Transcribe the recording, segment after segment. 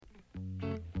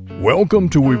Welcome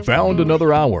to We Found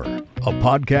Another Hour, a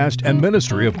podcast and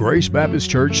ministry of Grace Baptist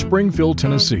Church, Springfield,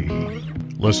 Tennessee.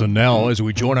 Listen now as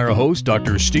we join our host,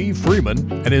 Dr. Steve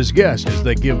Freeman, and his guest as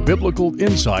they give biblical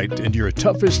insight into your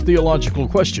toughest theological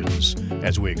questions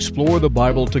as we explore the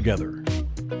Bible together.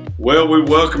 Well, we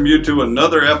welcome you to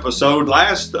another episode.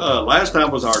 Last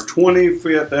time was our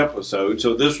 25th episode,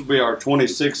 so this will be our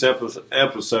 26th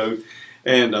episode.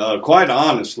 And quite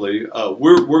honestly,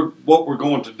 what we're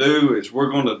going to do is we're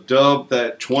going to dub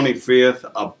that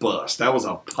 25th a bust. That was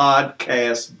a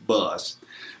podcast bust.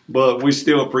 But we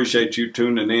still appreciate you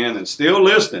tuning in and still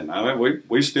listening. I mean,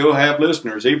 we still have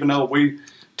listeners, even though we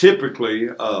typically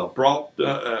brought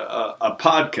a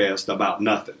podcast about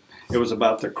nothing. It was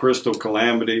about the Crystal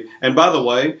calamity. And by the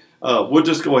way, we'll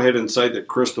just go ahead and say that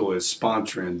Crystal is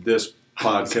sponsoring this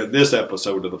podcast, this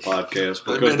episode of the podcast,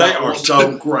 because they are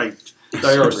so great.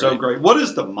 They are so great. What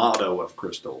is the motto of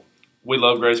Crystal? We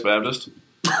love Grace Baptist.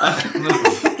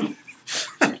 Okay,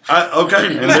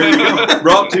 and there you go.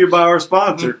 Brought to you by our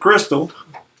sponsor, Crystal.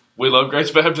 We love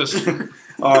Grace Baptist.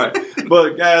 All right.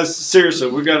 But guys, seriously,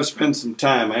 we've got to spend some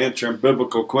time answering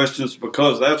biblical questions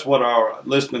because that's what our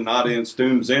listening audience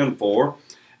tunes in for.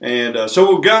 And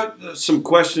so we've got some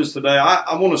questions today.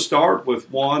 I want to start with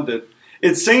one that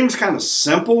it seems kind of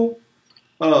simple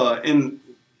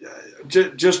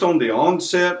just on the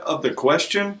onset of the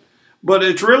question, but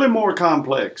it's really more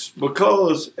complex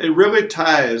because it really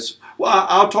ties. Well,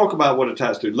 I'll talk about what it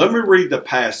ties to. Let me read the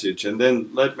passage and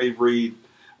then let me read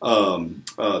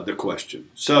the question.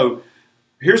 So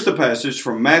here's the passage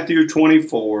from Matthew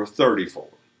 24:34.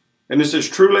 And it says,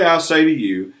 "Truly I say to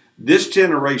you, this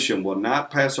generation will not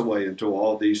pass away until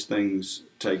all these things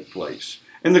take place."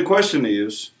 And the question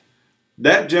is,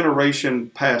 that generation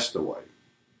passed away.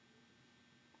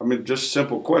 I mean, just a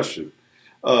simple question.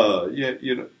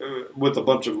 With a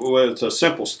bunch of, it's a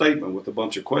simple statement with a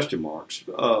bunch of question marks.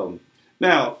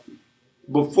 Now,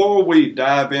 before we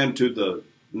dive into the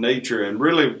nature and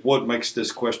really what makes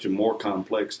this question more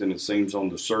complex than it seems on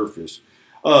the surface,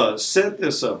 set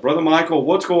this up. Brother Michael,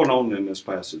 what's going on in this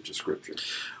passage of Scripture?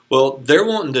 Well, they're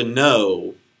wanting to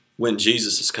know when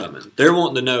Jesus is coming. They're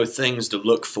wanting to know things to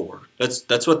look for.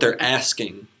 That's what they're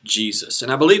asking Jesus.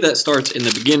 And I believe that starts in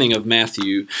the beginning of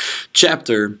Matthew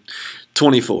chapter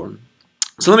 24.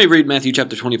 So let me read Matthew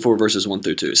chapter 24, verses 1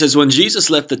 through 2. It says, "When Jesus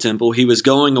left the temple, he was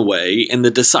going away, and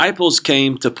the disciples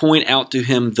came to point out to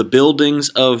him the buildings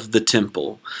of the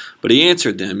temple. But he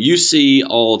answered them, 'You see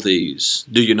all these,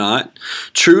 do you not?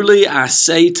 Truly I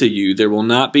say to you, there will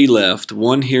not be left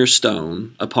one here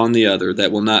stone upon the other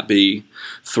that will not be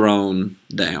thrown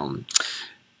down.'"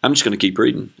 I'm just going to keep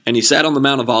reading. "And he sat on the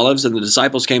Mount of Olives, and the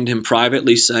disciples came to him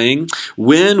privately, saying,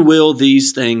 'When will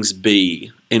these things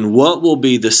be? And what will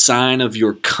be the sign of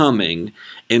your coming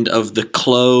and of the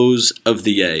close of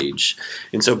the age?'"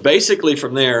 And so basically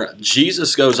from there,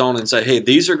 Jesus goes on and say, hey,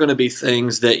 these are going to be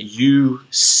things that you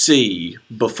see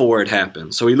before it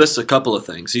happens. So he lists a couple of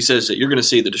things. He says that you're going to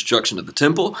see the destruction of the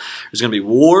temple. There's going to be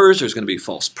wars. There's going to be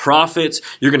false prophets.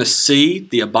 You're going to see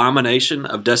the abomination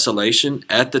of desolation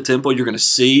at the temple. You're going to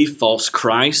see false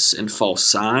Christs and false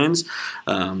signs.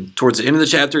 Towards the end of the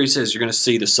chapter, he says you're going to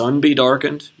see the sun be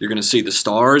darkened. You're going to see the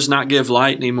stars not give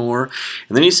light anymore.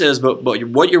 And then he says, but what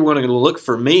you're going to look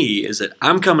for me is that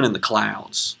I'm coming in the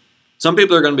clouds. Some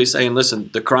people are going to be saying, listen,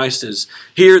 the Christ is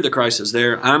here, the Christ is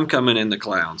there, I'm coming in the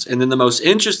clouds. And then the most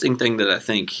interesting thing that I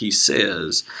think he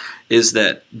says is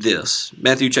that this,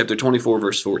 Matthew chapter 24,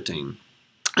 verse 14,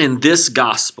 "And this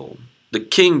gospel, the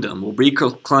kingdom, will be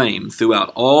proclaimed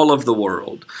throughout all of the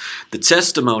world, the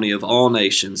testimony of all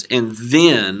nations, and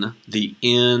then the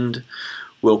end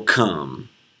will come."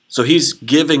 So he's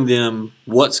giving them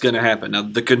what's going to happen. Now,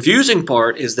 the confusing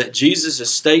part is that Jesus'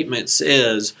 statement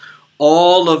says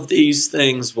all of these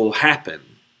things will happen,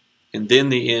 and then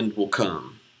the end will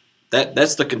come.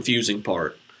 That's the confusing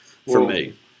part for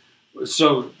me.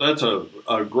 So that's a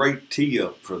great tee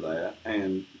up for that.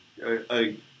 And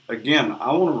again,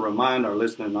 I want to remind our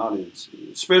listening audience,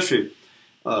 especially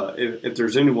if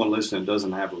there's anyone listening that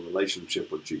doesn't have a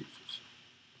relationship with Jesus.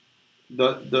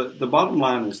 The bottom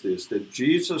line is this, that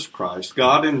Jesus Christ,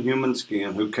 God in human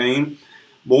skin, who came,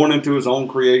 born into his own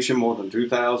creation more than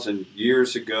 2,000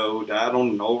 years ago, died on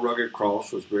an old rugged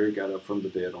cross, was buried, got up from the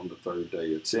dead on the third day.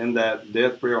 It's in that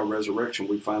death, burial, and resurrection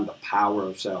we find the power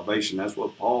of salvation. That's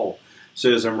what Paul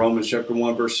says in Romans chapter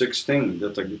 1, verse 16,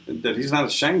 that he's not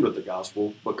ashamed of the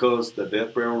gospel because the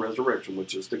death, burial, and resurrection,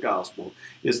 which is the gospel,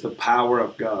 is the power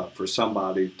of God for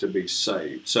somebody to be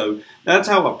saved. So that's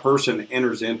how a person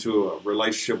enters into a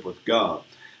relationship with God.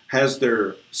 has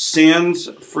their sins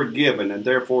forgiven and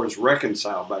therefore is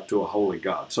reconciled back to a holy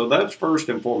God. So that's first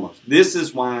and foremost. This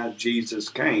is why Jesus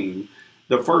came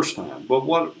the first time. But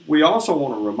what we also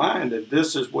want to remind, and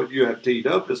this is what you have teed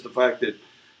up, is the fact that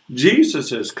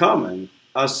Jesus is coming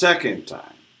a second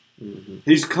time. Mm-hmm.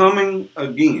 He's coming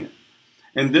again.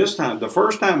 And this time, the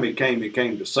first time he came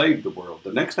to save the world.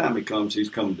 The next time he comes, he's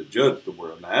coming to judge the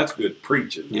world. Now, that's good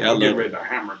preaching. Yeah, I get ready to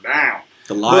hammer down.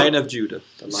 The Lion of Judah.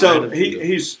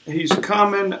 He's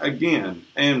coming again.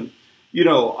 And,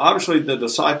 obviously the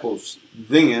disciples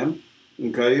then,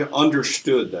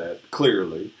 understood that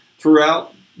clearly.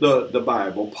 Throughout the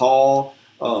Bible, Paul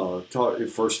taught in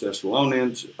 1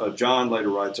 Thessalonians. John later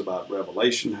writes about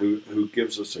Revelation, who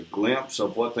gives us a glimpse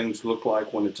of what things look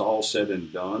like when it's all said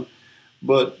and done.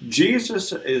 But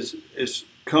Jesus is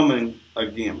coming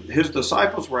again. His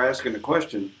disciples were asking the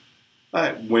question,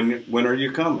 when are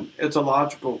you coming? It's a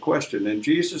logical question. And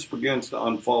Jesus begins to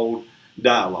unfold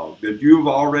dialogue that you've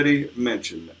already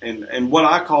mentioned, and what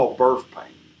I call birth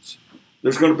pains.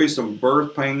 There's going to be some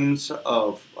birth pains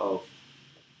of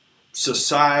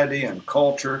society and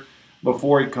culture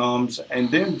before he comes.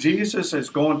 And then Jesus is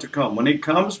going to come. When he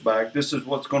comes back, this is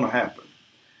what's going to happen.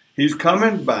 He's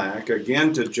coming back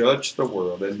again to judge the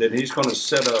world, and then he's going to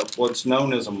set up what's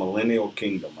known as a millennial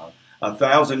kingdom, a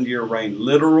 1,000-year reign.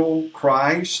 Literal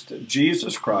Christ,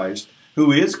 Jesus Christ,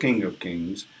 who is King of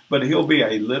Kings, but he'll be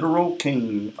a literal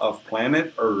king of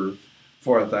planet Earth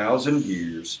for 1,000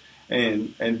 years.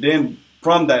 And then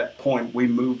from that point, we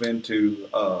move into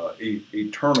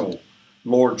eternal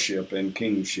lordship and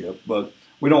kingship. But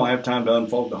we don't have time to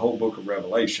unfold the whole book of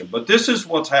Revelation. But this is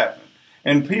what's happening.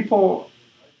 And people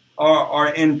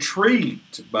are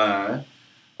intrigued by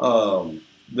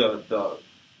the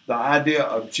idea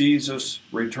of Jesus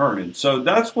returning. So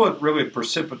that's what really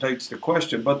precipitates the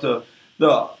question. But the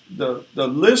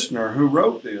listener who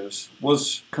wrote this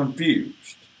was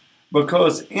confused,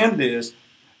 because in this,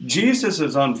 Jesus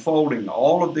is unfolding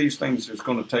all of these things that's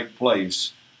going to take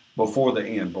place before the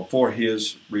end, before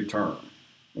his return.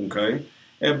 Okay?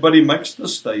 But he makes the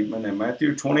statement in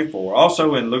Matthew 24,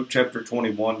 also in Luke chapter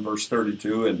 21, verse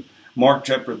 32, and Mark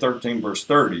chapter 13, verse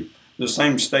 30, the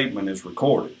same statement is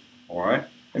recorded. All right?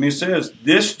 And he says,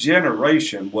 this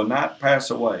generation will not pass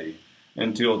away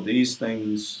until these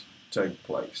things take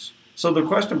place. So the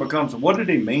question becomes, what did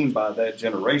he mean by that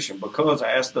generation? Because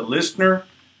as the listener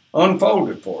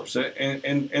unfolded for us,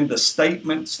 in the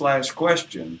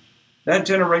statement/question, that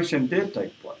generation did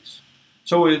take place.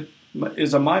 So it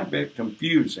is a might bit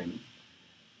confusing.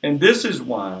 And this is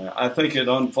why I think it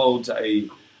unfolds a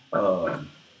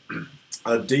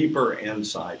deeper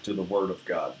insight to the Word of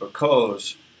God,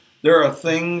 because there are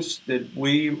things that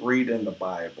we read in the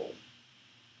Bible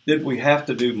that we have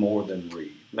to do more than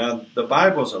read. Now, the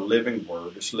Bible is a living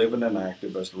word. It's living and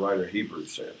active, as the writer of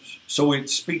Hebrews says. So it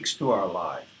speaks to our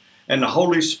life. And the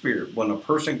Holy Spirit, when a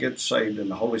person gets saved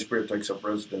and the Holy Spirit takes up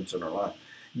residence in our life,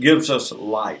 gives us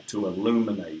light to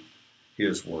illuminate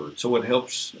his word. So it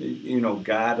helps,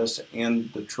 guide us in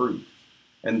the truth.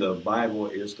 And the Bible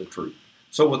is the truth.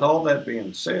 So with all that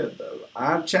being said, though,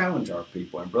 I challenge our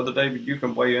people. And Brother David, you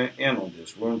can weigh in on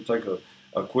this. We're going to take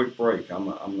a quick break. I'm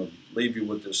going to leave you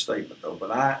with this statement, though.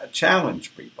 But I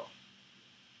challenge people,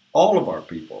 all of our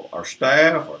people, our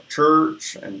staff, our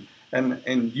church,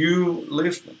 and you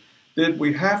listening, that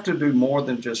we have to do more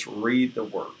than just read the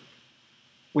Word.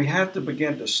 We have to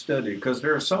begin to study, because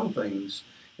there are some things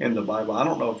in the Bible. I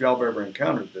don't know if y'all have ever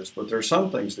encountered this, but there are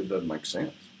some things that doesn't make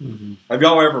sense. Mm-hmm. Have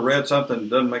y'all ever read something that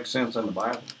doesn't make sense in the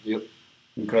Bible? Yep.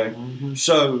 Okay. Mm-hmm.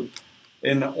 So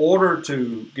in order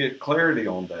to get clarity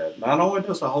on that, not only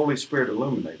does the Holy Spirit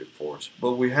illuminate it for us,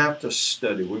 but we have to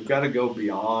study. We've got to go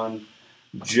beyond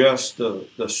just the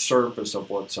surface of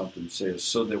what something says,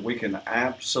 so that we can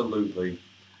absolutely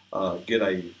get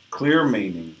a clear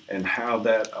meaning and how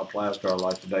that applies to our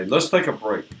life today. Let's take a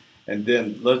break, and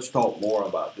then let's talk more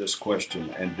about this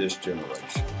question and this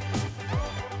generation.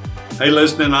 Hey,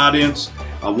 listening audience,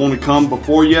 I want to come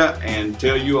before you and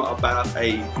tell you about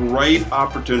a great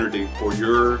opportunity for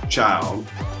your child.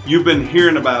 You've been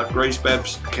hearing about Grace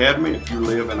Baptist Academy. If you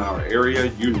live in our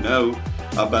area, you know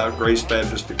about Grace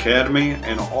Baptist Academy,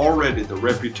 and already the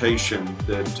reputation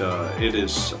that it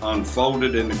is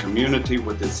unfolded in the community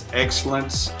with its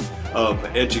excellence of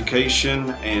education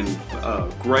and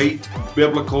great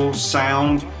biblical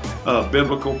sound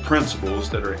biblical principles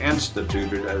that are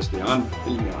instituted as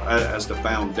the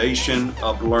foundation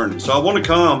of learning. So I want to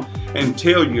come and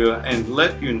tell you and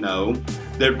let you know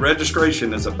that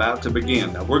registration is about to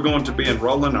begin. Now, we're going to be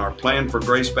enrolling. Our plan for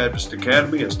Grace Baptist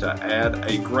Academy is to add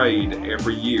a grade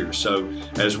every year. So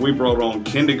as we brought on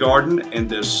kindergarten in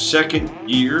this second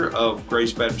year of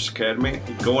Grace Baptist Academy,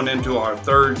 going into our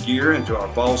third year, into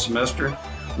our fall semester,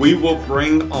 we will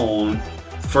bring on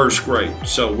first grade.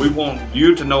 So we want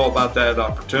you to know about that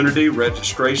opportunity.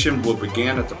 Registration will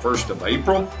begin at the 1st of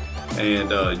April.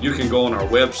 And you can go on our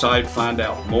website, find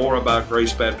out more about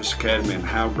Grace Baptist Academy and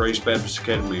how Grace Baptist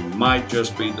Academy might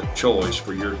just be the choice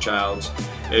for your child's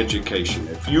education.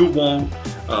 If you want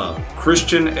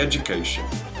Christian education,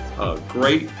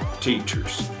 great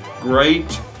teachers, great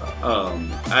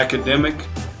academic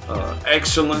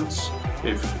excellence,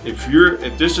 if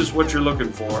this is what you're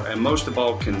looking for, and most of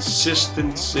all,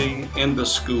 consistency in the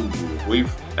school year,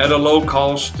 we've at a low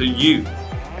cost to you.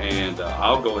 And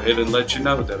I'll go ahead and let you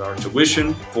know that our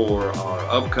tuition for our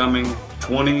upcoming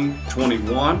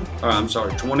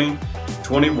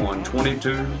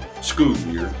 2021-22 school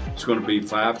year is going to be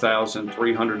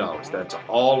 $5,300. That's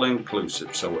all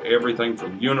inclusive. So everything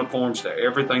from uniforms to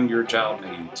everything your child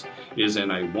needs is in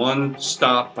a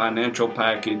one-stop financial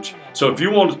package. So if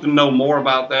you wanted to know more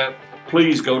about that,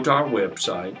 please go to our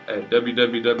website at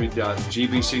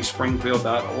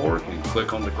www.gbcspringfield.org and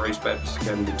click on the Grace Baptist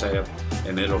Academy tab,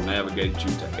 and it'll navigate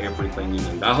you to everything you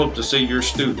need. I hope to see your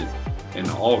student in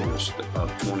August of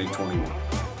 2021.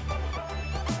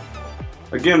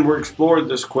 Again, we're exploring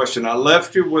this question. I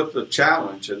left you with the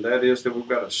challenge, and that is that we've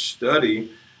got to study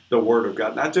the Word of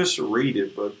God. Not just read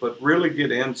it, but really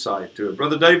get insight to it.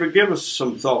 Brother David, give us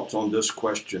some thoughts on this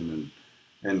question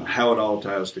and how it all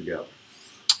ties together.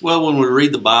 Well, when we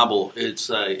read the Bible, it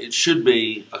should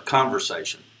be a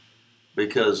conversation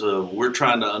because we're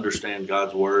trying to understand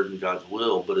God's Word and God's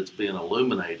will, but it's being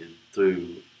illuminated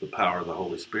through the power of the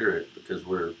Holy Spirit because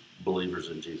we're believers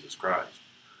in Jesus Christ.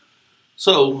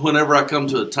 So whenever I come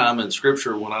to a time in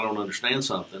Scripture when I don't understand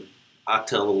something, I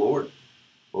tell the Lord,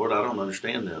 I don't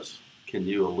understand this. Can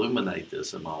you illuminate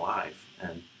this in my life?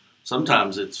 And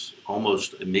sometimes it's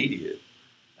almost immediate.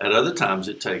 At other times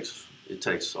it takes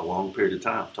a long period of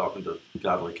time talking to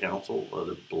godly counsel,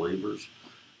 other believers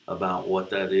about what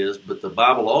that is. But the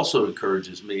Bible also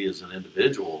encourages me as an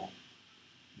individual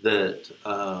that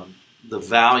the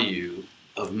value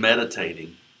of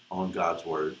meditating on God's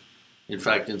Word. In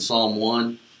fact, in Psalm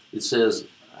 1, it says,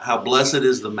 "How blessed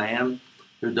is the man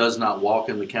who does not walk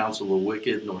in the counsel of the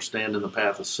wicked, nor stand in the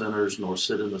path of sinners, nor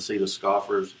sit in the seat of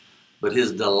scoffers, but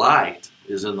his delight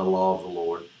is in the law of the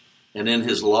Lord. And in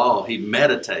his law he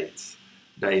meditates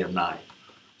day and night."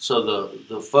 So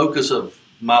the focus of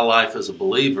my life as a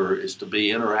believer is to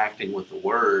be interacting with the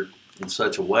Word in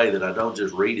such a way that I don't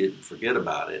just read it and forget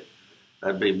about it.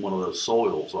 That'd be one of those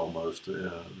soils almost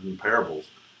in parables.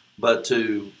 But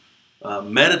to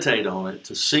meditate on it,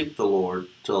 to seek the Lord,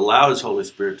 to allow His Holy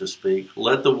Spirit to speak,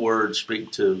 let the Word speak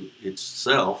to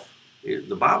itself.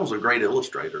 The Bible's a great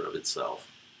illustrator of itself.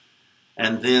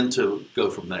 And then to go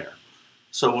from there.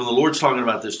 So when the Lord's talking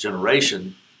about this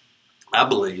generation, I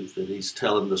believe that He's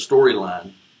telling the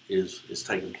storyline is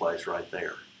taking place right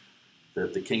there,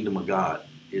 that the kingdom of God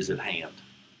is at hand,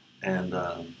 and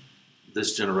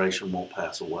this generation won't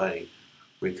pass away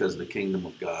because the kingdom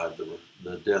of God,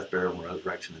 the death, burial, and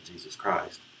resurrection of Jesus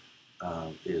Christ,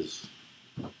 is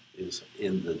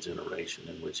in the generation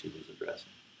in which He was addressing.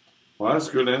 Well, that's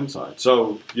good insight.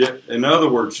 So, yeah, in other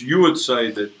words, you would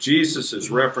say that Jesus'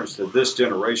 reference to this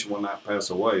generation will not pass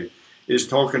away is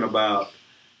talking about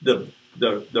the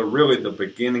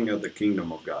beginning of the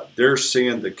kingdom of God. They're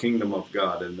seeing the kingdom of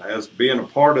God, and as being a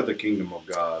part of the kingdom of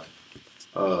God,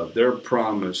 they're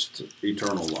promised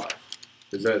eternal life.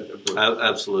 Is that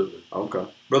absolutely okay,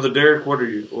 Brother Derek? What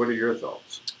are your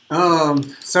thoughts?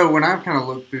 So when I kind of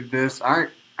look through this, I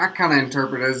kind of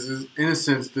interpret as, in a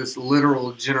sense, this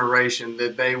literal generation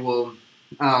that they will.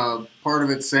 Part of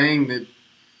it saying that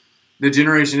the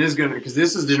generation is going to, because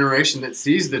this is the generation that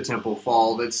sees the temple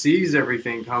fall, that sees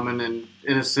everything coming, and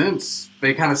in a sense,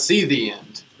 they kind of see the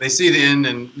end. They see the end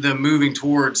and the moving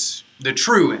towards the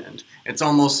true end. It's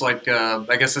almost like,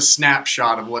 I guess, a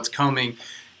snapshot of what's coming,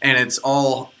 and it's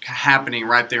all happening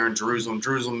right there in Jerusalem.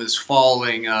 Jerusalem is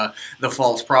falling. The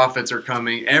false prophets are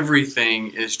coming.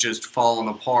 Everything is just falling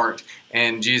apart,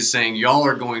 and Jesus saying, y'all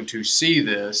are going to see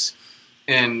this.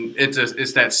 And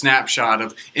it's that snapshot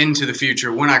of into the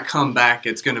future. When I come back,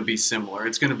 it's going to be similar.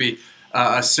 It's going to be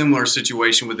a similar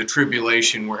situation with the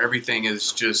tribulation where everything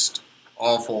is just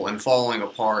awful and falling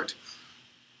apart.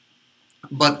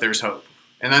 But there's hope.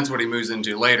 And that's what he moves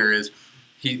into later is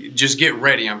he just get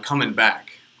ready. I'm coming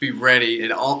back. Be ready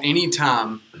at any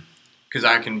time because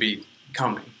I can be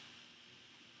coming.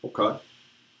 Okay.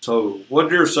 So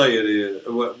what you're saying is,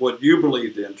 what you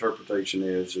believe the interpretation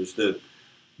is that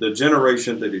the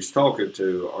generation that he's talking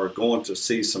to are going to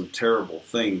see some terrible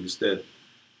things that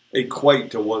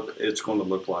equate to what it's going to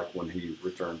look like when he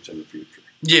returns in the future.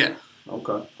 Yeah.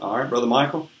 Okay. All right, Brother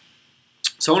Michael.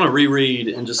 So I want to reread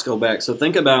and just go back. So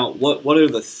think about what are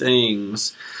the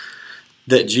things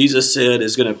that Jesus said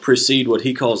is going to precede what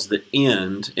he calls the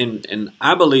end. And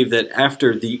I believe that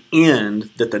after the end,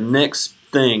 that the next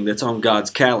thing that's on God's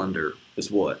calendar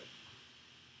is what?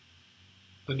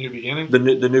 The new beginning? The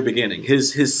new beginning,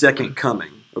 his second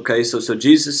coming. Okay, so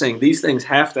Jesus is saying these things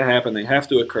have to happen, they have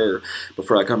to occur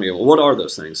before I come again. Well, what are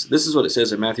those things? This is what it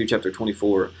says in Matthew chapter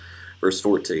 24, verse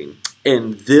 14.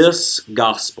 And this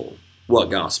gospel,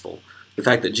 what gospel? The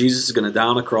fact that Jesus is going to die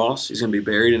on a cross, he's going to be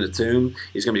buried in a tomb,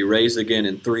 he's going to be raised again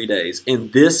in 3 days.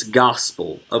 And this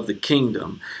gospel of the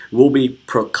kingdom will be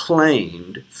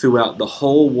proclaimed throughout the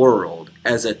whole world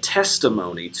as a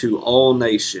testimony to all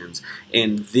nations,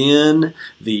 and then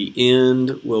the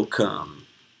end will come.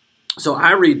 So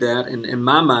I read that, and in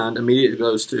my mind immediately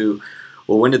goes to,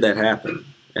 well, when did that happen?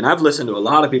 And I've listened to a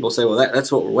lot of people say, well,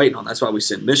 that's what we're waiting on. That's why we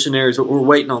send missionaries. We're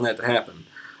waiting on that to happen.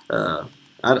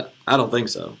 I don't think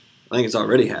so. I think it's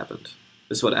already happened.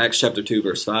 This is what Acts chapter 2,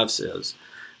 verse 5 says.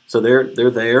 So they're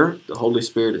there. The Holy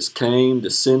Spirit has came,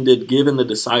 descended, given the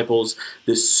disciples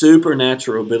this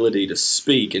supernatural ability to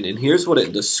speak. And here's what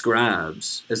it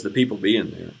describes as the people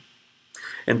being there.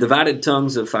 And divided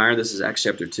tongues of fire, this is Acts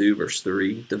chapter 2, verse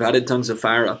 3. Divided tongues of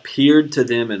fire appeared to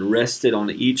them and rested on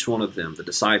each one of them, the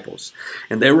disciples.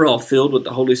 And they were all filled with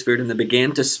the Holy Spirit, and they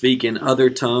began to speak in other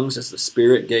tongues as the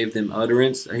Spirit gave them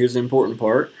utterance. Here's the important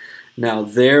part. Now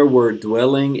there were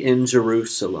dwelling in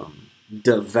Jerusalem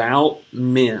devout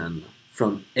men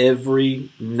from every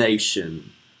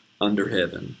nation under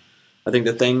heaven. I think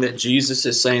the thing that Jesus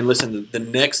is saying, listen, the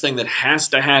next thing that has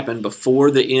to happen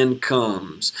before the end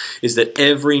comes is that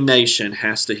every nation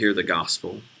has to hear the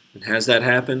gospel. And has that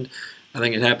happened? I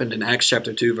think it happened in Acts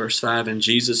chapter 2, verse 5, and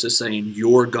Jesus is saying,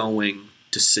 you're going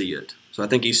to see it. So I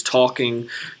think he's talking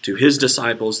to his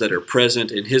disciples that are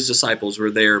present, and his disciples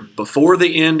were there before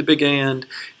the end began,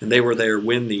 and they were there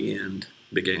when the end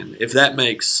began, if that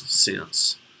makes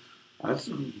sense. That's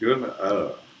good.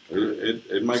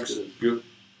 It makes good.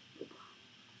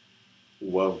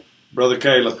 Well, Brother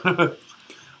Caleb.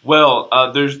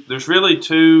 Well, there's really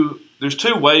two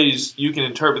ways you can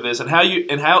interpret this, and let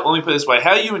me put it this way: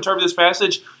 how you interpret this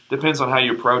passage depends on how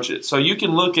you approach it. So you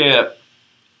can look at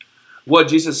what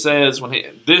Jesus says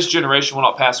when this generation will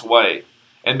not pass away,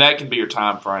 and that can be your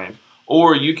time frame.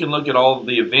 Or you can look at all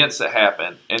the events that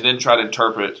happen and then try to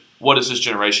interpret what does this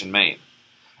generation mean.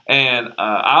 And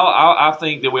I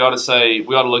think that we ought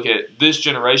to look at this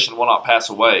generation will not pass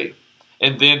away,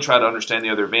 and then try to understand the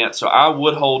other events. So I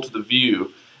would hold to the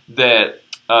view that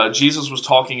Jesus was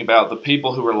talking about the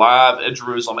people who were alive in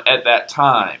Jerusalem at that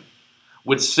time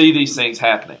would see these things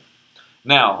happening.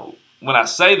 Now, when I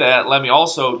say that, let me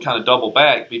also kind of double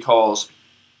back, because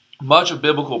much of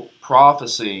biblical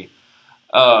prophecy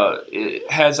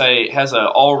has a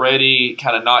already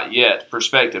kind of not yet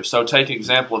perspective. So take an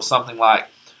example of something like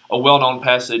a well-known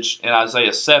passage in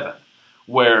Isaiah 7,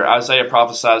 where Isaiah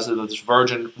prophesies that this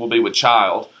virgin will be with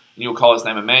child, and you'll call his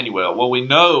name Emmanuel. Well, we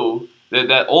know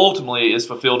that ultimately is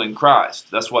fulfilled in Christ.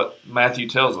 That's what Matthew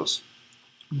tells us.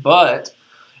 But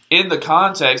in the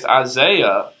context,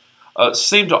 Isaiah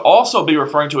seemed to also be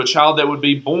referring to a child that would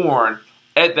be born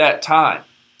at that time,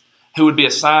 who would be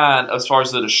a sign as far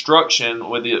as the destruction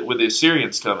with the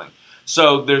Assyrians coming.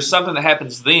 So there's something that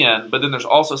happens then, but then there's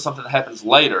also something that happens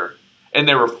later, and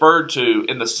they're referred to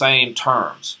in the same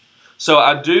terms. So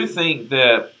I do think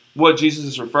that what Jesus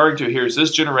is referring to here is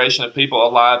this generation of people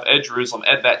alive at Jerusalem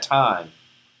at that time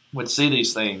would see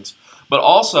these things. But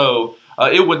also,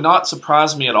 it would not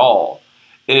surprise me at all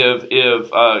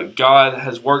if God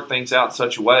has worked things out in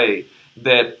such a way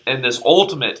that in this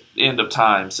ultimate end of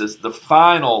times, is the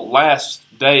final last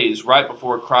days right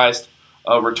before Christ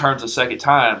returns a second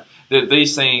time, that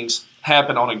these things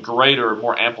happen on a greater,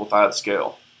 more amplified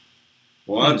scale.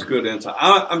 Well, that's good insight.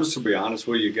 I'm just going to be honest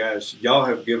with you guys. Y'all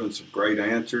have given some great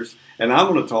answers, and I'm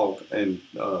going to talk and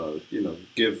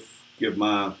give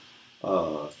my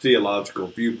theological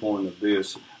viewpoint of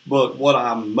this. But what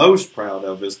I'm most proud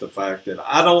of is the fact that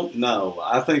I don't know.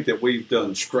 I think that we've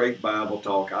done straight Bible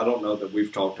talk. I don't know that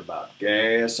we've talked about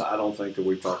gas. I don't think that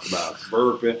we've talked about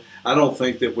burping. I don't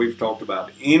think that we've talked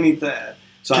about anything.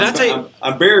 So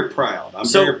I'm very proud. I'm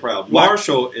very proud.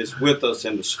 Marshall is with us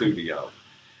in the studio.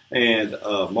 And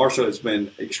Marshall has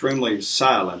been extremely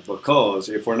silent, because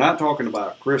if we're not talking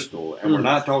about Crystal and we're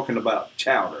not talking about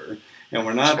Chowder And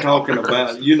we're not talking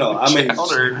about, you know, I mean,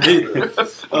 Chowder. I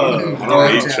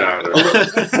don't eat chowder.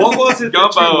 what was it?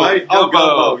 Gumbo. That you made? Oh,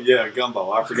 Gumbo. gumbo. Yeah,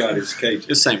 gumbo. I forgot it's Cajun. It's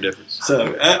the same difference.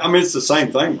 So, I mean, it's the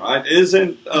same thing, right?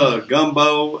 Isn't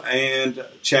gumbo and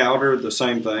chowder the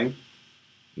same thing?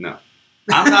 No.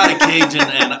 I'm not a Cajun,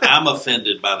 and I'm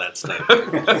offended by that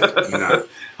statement. No.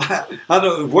 I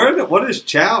don't. What is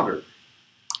chowder?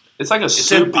 It's like a It's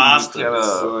soup. in pasta.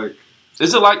 It's like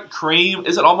Is it like cream?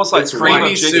 Is it almost like it's cream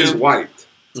white. of chicken? It's white,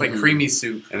 It's like creamy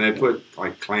soup. and they put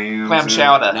like clams. Clam in it.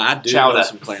 chowder. Now, I do Chowder. love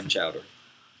some clam chowder.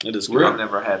 It is I've good.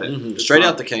 never had it. Mhm. Straight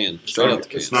out the can. Straight out the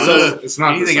can. It's not. So, it's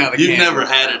not anything the out of same. the You've can. never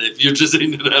had it if you're just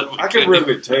eating it out of a I can can.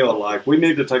 really tell. Like, we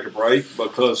need to take a break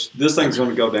because this thing's going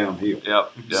to go downhill.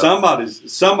 Yep. Somebody's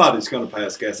going to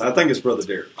pass gas. I think it's Brother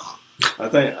Derek. I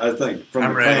think from I'm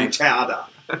the ready. clam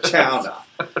chowder.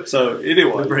 So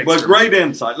anyway, The break's but over. great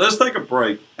insight. Let's take a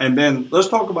break and then let's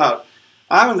talk about.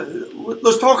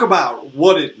 Let's talk about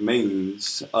what it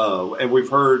means. And we've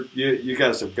heard you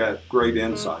guys have got great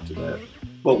insight to that,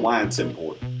 but why it's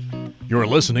important. You're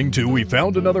listening to We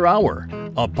Found Another Hour,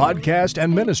 a podcast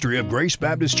and ministry of Grace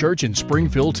Baptist Church in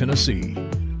Springfield, Tennessee.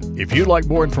 If you'd like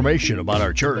more information about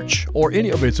our church or any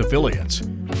of its affiliates,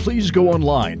 please go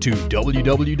online to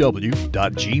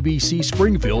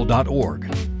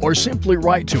www.gbcspringfield.org or simply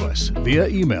write to us via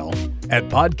email at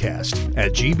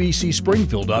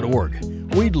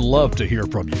podcast@gbcspringfield.org. We'd love to hear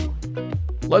from you.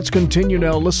 Let's continue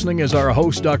now listening as our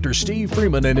host, Dr. Steve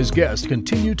Freeman, and his guest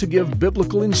continue to give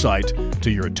biblical insight to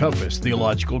your toughest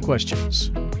theological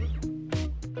questions.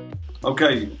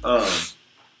 Okay,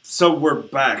 so we're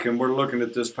back and we're looking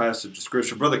at this passage of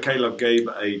Scripture. Brother Caleb gave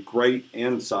a great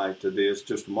insight to this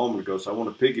just a moment ago, so I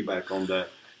want to piggyback on that.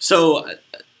 So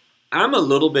I'm a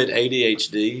little bit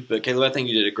ADHD, but Caleb, I think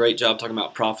you did a great job talking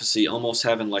about prophecy, almost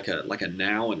having like a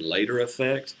now and later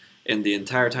effect. And the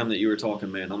entire time that you were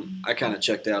talking, man, I kind of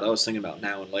checked out. I was thinking about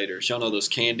now and later. Y'all know those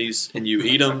candies, and you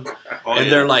eat them,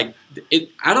 and they're like,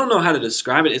 I don't know how to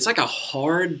describe it. It's like a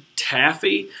hard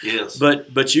taffy, Yes.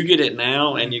 but you get it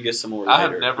now, and you get some more later. I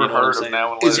have never You know what I'm heard of saying?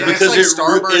 now and It's later. Yeah, because it's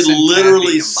like Starburst it and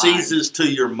literally taffy combined. seizes to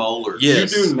your molars.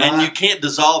 Yes. You do not. And you can't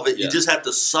dissolve it. You Yeah. just have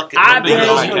to suck it. I in. Big did.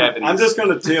 eye cavities. I'm just going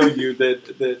to tell you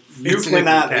that you It's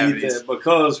cannot liquid eat cavities. that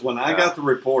because when I Yeah. got the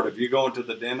report of you going to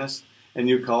the dentist and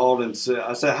you called and said,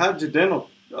 I said, how'd your dental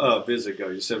visit go?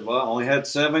 You said, well, I only had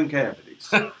 7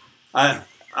 cavities.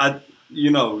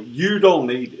 You don't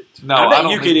need it. No, I bet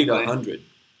don't you could need eat anything. 100.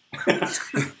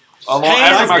 After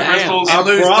Hands my down. crystals. I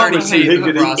lose promise 30 you teeth he in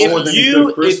could the eat process. more If than he you took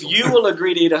if crystal. you will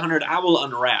agree to eat 100, I will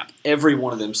unwrap every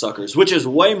one of them suckers, which is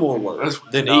way more work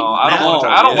than No, eating. I don't now. want to.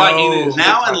 I don't like No. eating.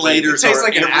 Now and later, It takes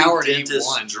like an every hour to eat dentist's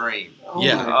one. dream. Oh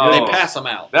Yeah, my they God. pass them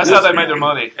out. That's how they made their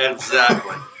money.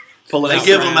 Exactly. Pulling They out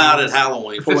give them out crowns, at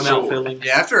Halloween. For pulling out sure. fillings.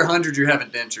 Yeah, after 100, you're having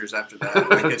dentures after that.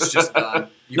 Like, it's just done.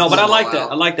 You No, but pull I like them that. all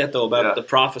I out. like that though about Yeah. the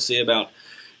prophecy about,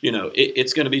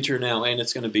 it's going to be true now, and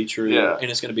it's going to be true, Yeah. and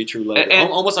it's going to be true later. And-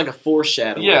 Almost like a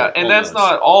foreshadowing. Yeah, and that's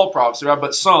almost. not all prophecy, right?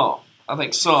 But some. I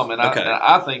think some, and Okay.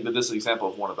 I think that this is an example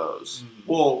of one of those.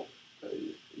 Well,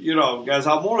 guys,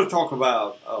 I want to talk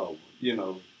about,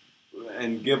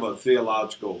 and give a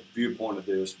theological viewpoint of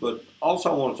this, but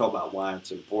also I want to talk about why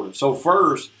it's important. So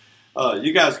first,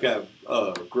 you guys got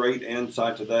great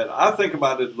insight to that. I think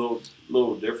about it a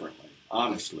little differently,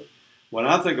 honestly. When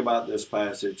I think about this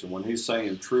passage and when he's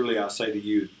saying, truly I say to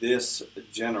you, this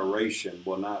generation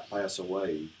will not pass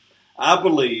away, I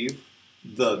believe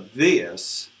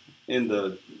this in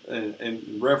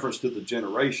reference to the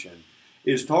generation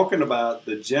is talking about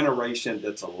the generation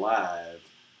that's alive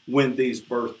when these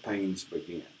birth pains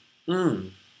begin. Mm.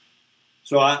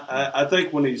 So I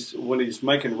think when he's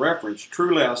making reference,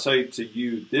 truly I say to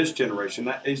you, this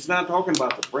generation, he's not talking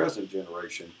about the present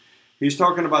generation. He's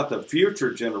talking about the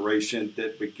future generation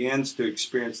that begins to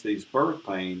experience these birth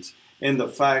pains and the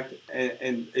fact,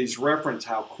 and he's referenced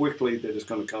how quickly that it's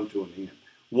going to come to an end.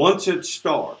 Once it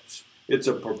starts, it's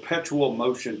a perpetual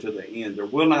motion to the end. There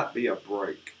will not be a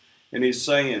break. And he's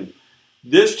saying,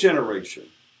 this generation,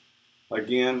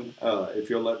 again, if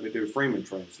you'll let me do Freeman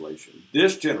translation,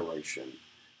 this generation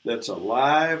that's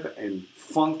alive and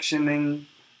functioning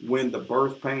when the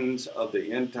birth pains of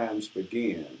the end times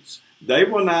begins, they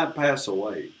will not pass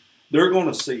away. They're going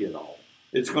to see it all.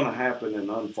 It's going to happen and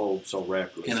unfold so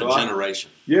rapidly. In So a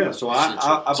generation. So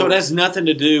I So it has nothing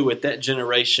to do with that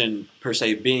generation per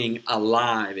se being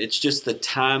alive. It's just the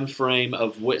time frame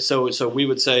of so we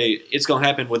would say it's going to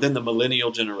happen within the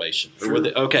millennial generation. Or Sure.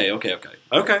 Okay.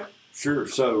 Sure.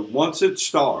 So once it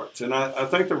starts, and I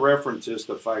think the reference is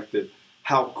the fact that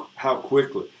how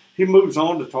quickly. He moves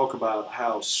on to talk about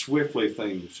how swiftly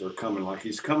things are coming, like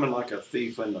he's coming like a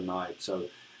thief in the night. So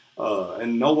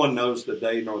and no one knows the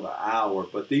day nor the hour,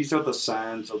 but these are the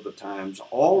signs of the times.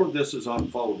 All of this is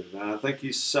unfolded. And I think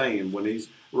he's saying, when he's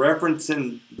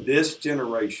referencing this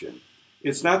generation,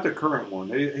 it's not the current one.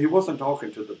 He wasn't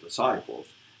talking to the disciples.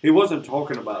 He wasn't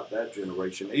talking about that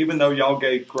generation, even though y'all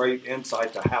gave great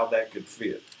insight to how that could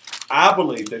fit. I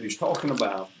believe that he's talking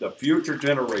about the future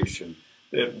generation,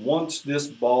 that once this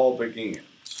ball begins,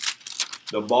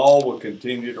 the ball will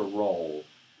continue to roll,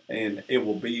 and it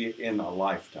will be in a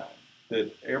lifetime.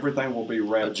 That everything will be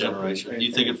wrapped A generation. up.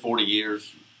 You think in 40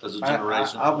 years as a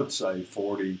generation? I would say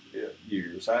 40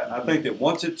 years. I think that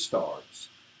once it starts.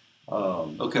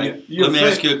 Okay, let me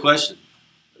ask you a question.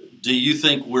 Do you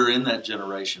think we're in that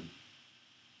generation?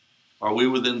 Are we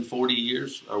within 40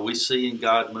 years? Are we seeing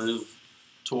God move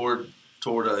toward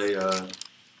a?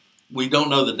 We don't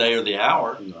know the day or the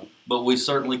hour, No. but we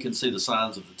certainly can see the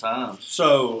signs of the times.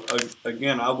 So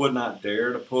again, I would not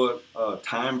dare to put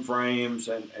time frames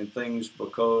and things,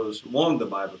 because one, the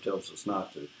Bible tells us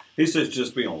not to. He says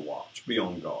just be on watch, be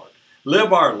on guard,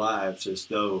 live our lives as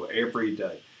though every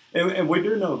day. And we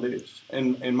do know this,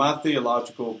 in my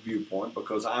theological viewpoint,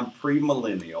 because I'm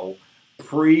premillennial,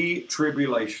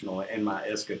 pre-tribulational in my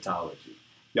eschatology.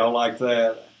 Y'all like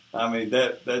that? I mean,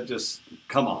 that just,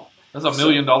 come on. That's $1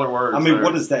 million word. I mean, sir.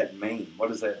 what does that mean? What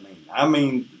does that mean? I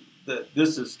mean,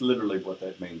 this is literally what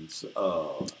that means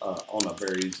on a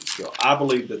very easy scale. I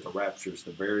believe that the rapture is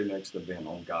the very next event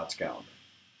on God's calendar.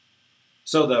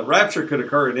 So the rapture could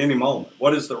occur at any moment.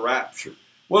 What is the rapture?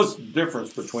 What's the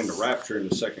difference between the rapture and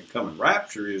the second coming?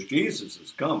 Rapture is Jesus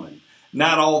is coming,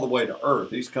 not all the way to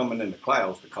earth. He's coming in the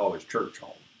clouds to call his church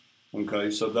home.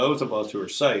 Okay, so those of us who are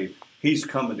saved, he's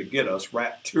coming to get us.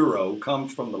 Rapturo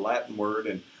comes from the Latin word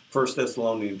in 1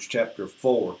 Thessalonians chapter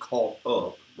 4, caught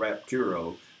up,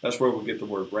 rapturo. That's where we get the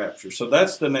word rapture. So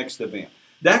that's the next event.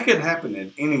 That could happen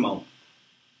at any moment.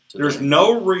 There's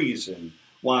no reason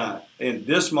why in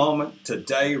this moment,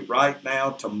 today, right now,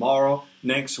 tomorrow,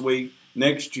 next week,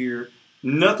 next year,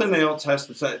 nothing else has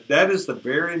to say. That is the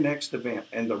very next event,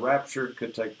 and the rapture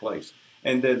could take place.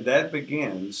 And then that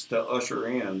begins to usher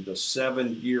in the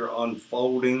 7-year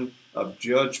unfolding of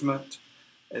judgment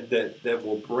that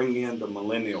will bring in the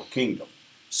millennial kingdom.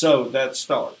 So that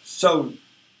starts. So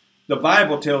the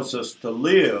Bible tells us to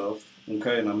live,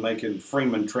 okay, and I'm making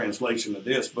Freeman translation of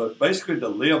this, but basically to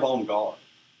live on guard,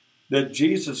 that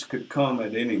Jesus could come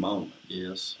at any moment.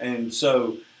 Yes. And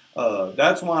so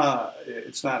that's why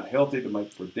it's not healthy to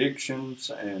make predictions,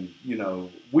 and,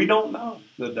 we don't know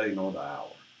the day nor the hour.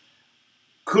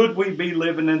 Could we be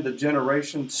living in the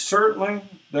generation? Certainly,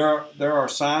 there are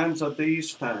signs of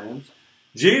these times.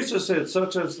 Jesus said,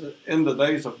 such as in the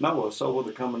days of Noah, so will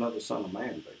the coming of the Son of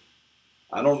Man be.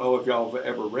 I don't know if y'all have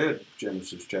ever read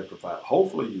Genesis chapter 5.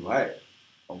 Hopefully you have,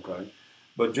 okay?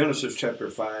 But Genesis chapter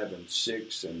 5 and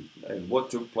 6 and what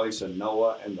took place in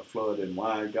Noah and the flood and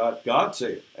why God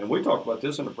said, and we talked about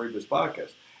this in a previous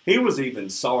podcast, he was even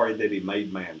sorry that he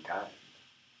made mankind.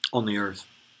 On the earth.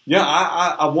 Yeah,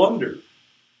 I wonder,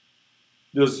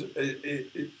 is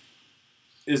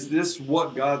this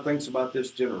what God thinks about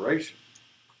this generation?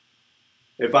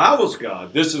 If I was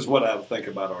God, this is what I would think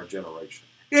about our generation.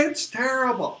 It's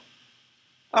terrible.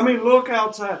 I mean, look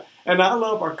outside. And I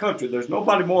love our country. There's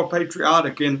nobody more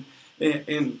patriotic in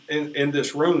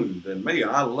this room than me.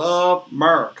 I love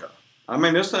America. I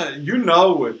mean, it's not,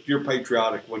 you're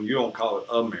patriotic when you don't call it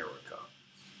America.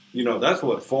 That's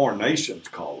what foreign nations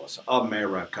call us,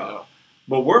 America.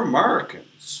 But we're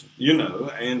Americans,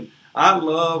 and I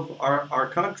love our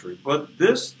country. But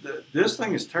this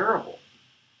thing is terrible.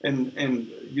 And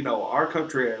our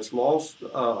country has lost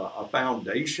a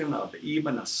foundation of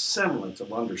even a semblance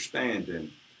of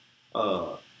understanding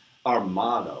our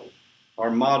motto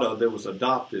that was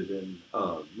adopted in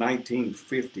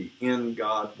 1950, in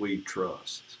God we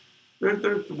trust.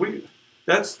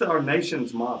 That's our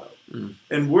nation's motto. Mm.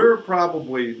 And we're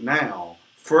probably now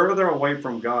further away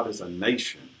from God as a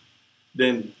nation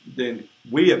than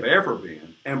we have ever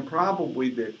been, and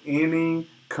probably that any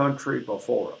country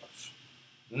before us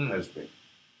has been.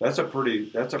 That's a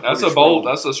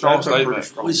strong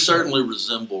statement. We certainly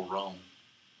resemble Rome.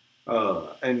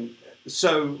 And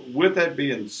so, with that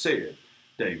being said,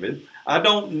 David, I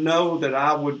don't know that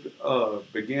I would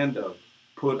begin to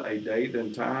put a date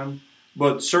and time,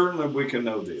 but certainly we can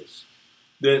know this,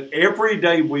 that every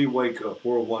day we wake up,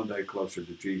 we're one day closer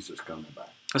to Jesus coming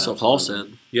back. That's what Paul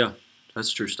said. Yeah,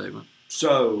 that's a true statement.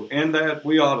 So, in that,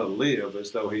 we ought to live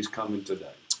as though he's coming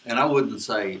today. And I wouldn't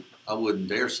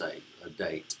dare say a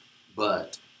date,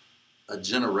 but a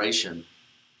generation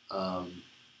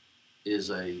is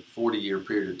a 40-year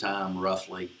period of time,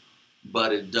 roughly.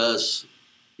 But it does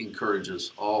encourage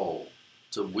us all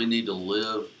So we need to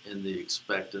live in the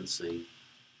expectancy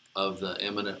of the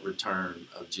imminent return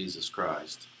of Jesus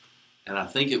Christ. And I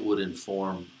think it would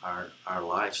inform our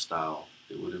lifestyle.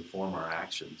 It would inform our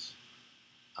actions.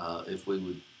 If we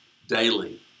would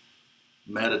daily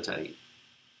meditate,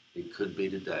 it could be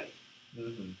today.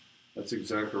 Mm-hmm. That's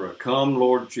exactly right. Come,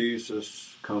 Lord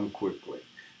Jesus, come quickly.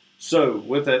 So,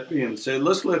 with that being said,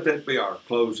 let's let that be our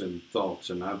closing thoughts.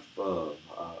 And I'm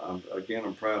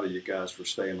proud of you guys for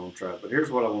staying on track. But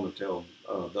here's what I want to tell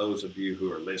those of you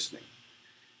who are listening.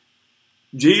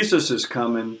 Jesus is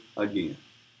coming again.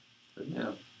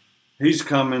 Yeah. He's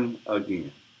coming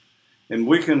again. And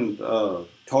we can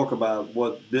talk about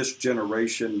what this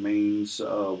generation means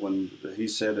when he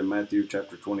said in Matthew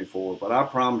chapter 24. But I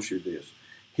promise you this.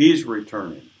 He's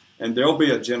returning. And there'll be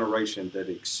a generation that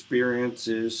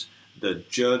experiences the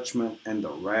judgment and the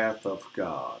wrath of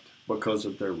God because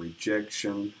of their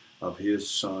rejection of his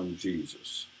son,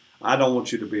 Jesus. I don't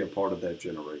want you to be a part of that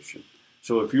generation.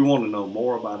 So if you want to know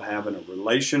more about having a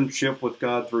relationship with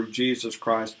God through Jesus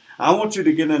Christ, I want you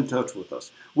to get in touch with us.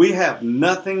 We have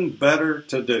nothing better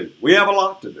to do. We have a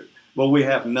lot to do, but we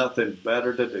have nothing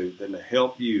better to do than to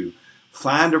help you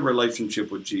find a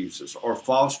relationship with Jesus or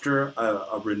foster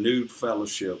a renewed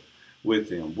fellowship with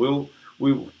him. We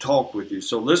will talk with you.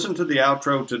 So listen to the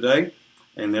outro today,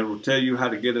 and it will tell you how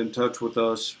to get in touch with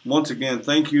us. Once again,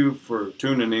 thank you for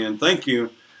tuning in. Thank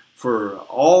you for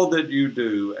all that you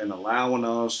do and allowing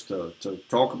us to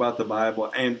talk about the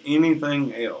Bible and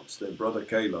anything else that Brother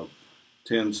Caleb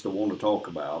tends to want to talk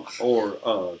about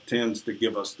or tends to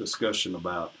give us discussion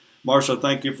about. Marshall,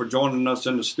 thank you for joining us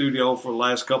in the studio for the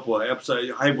last couple of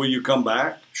episodes. Hey, will you come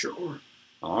back? Sure.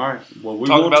 All right. Well, we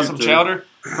Talk want about you some to. chowder.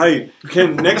 Hey,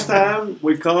 can next time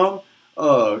we come,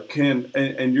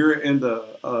 and you're in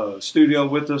the studio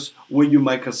with us, will you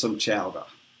make us some chowder?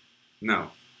 No.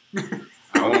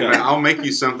 I'll make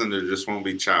you something that just won't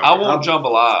be chowder. I want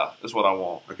jambalaya. Is what I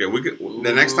want. Okay, we could.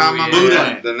 The next time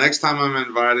I'm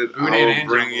invited, I'll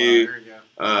bring you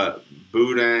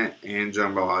boudin and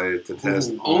jambalaya to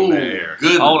test on the air.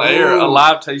 Good. On air, a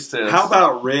live taste test. How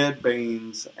about red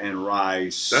beans and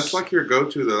rice? That's like your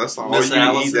go-to, though. That's all Miss you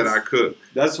Alice's. eat that I cook.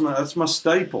 That's my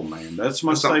staple, man. That's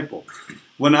my That's all- staple.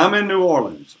 When I'm in New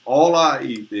Orleans, all I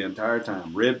eat the entire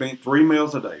time, 3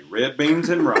 meals a day, red beans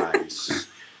and rice,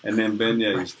 and then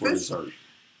beignets for dessert.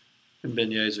 And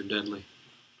beignets are deadly.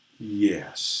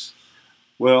 Yes.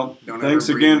 Well, Don't thanks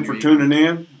ever breathe again when for you eat. tuning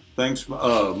in. Thanks,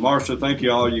 Marsha. Thank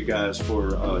you all you guys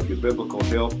for your biblical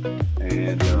help.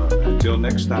 And until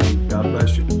next time, God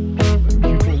bless you. Thank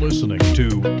you for listening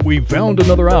to We Found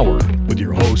Another Hour with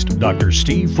your host, Dr.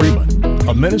 Steve Freeman,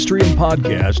 a ministry and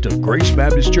podcast of Grace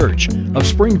Baptist Church of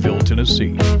Springfield,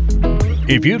 Tennessee.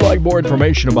 If you'd like more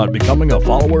information about becoming a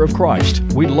follower of Christ,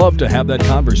 we'd love to have that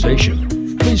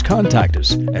conversation. Please contact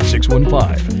us at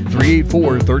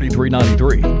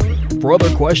 615-384-3393. For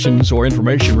other questions or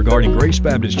information regarding Grace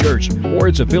Baptist Church or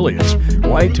its affiliates,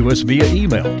 write to us via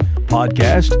email,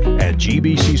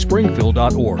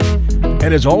 podcast@gbcspringfield.org.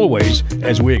 And as always,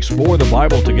 as we explore the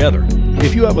Bible together,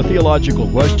 if you have a theological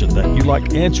question that you'd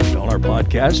like answered on our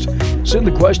podcast, send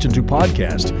the question to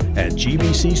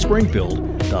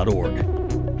podcast@gbcspringfield.org.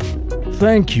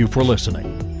 Thank you for listening.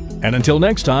 And until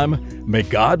next time, may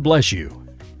God bless you.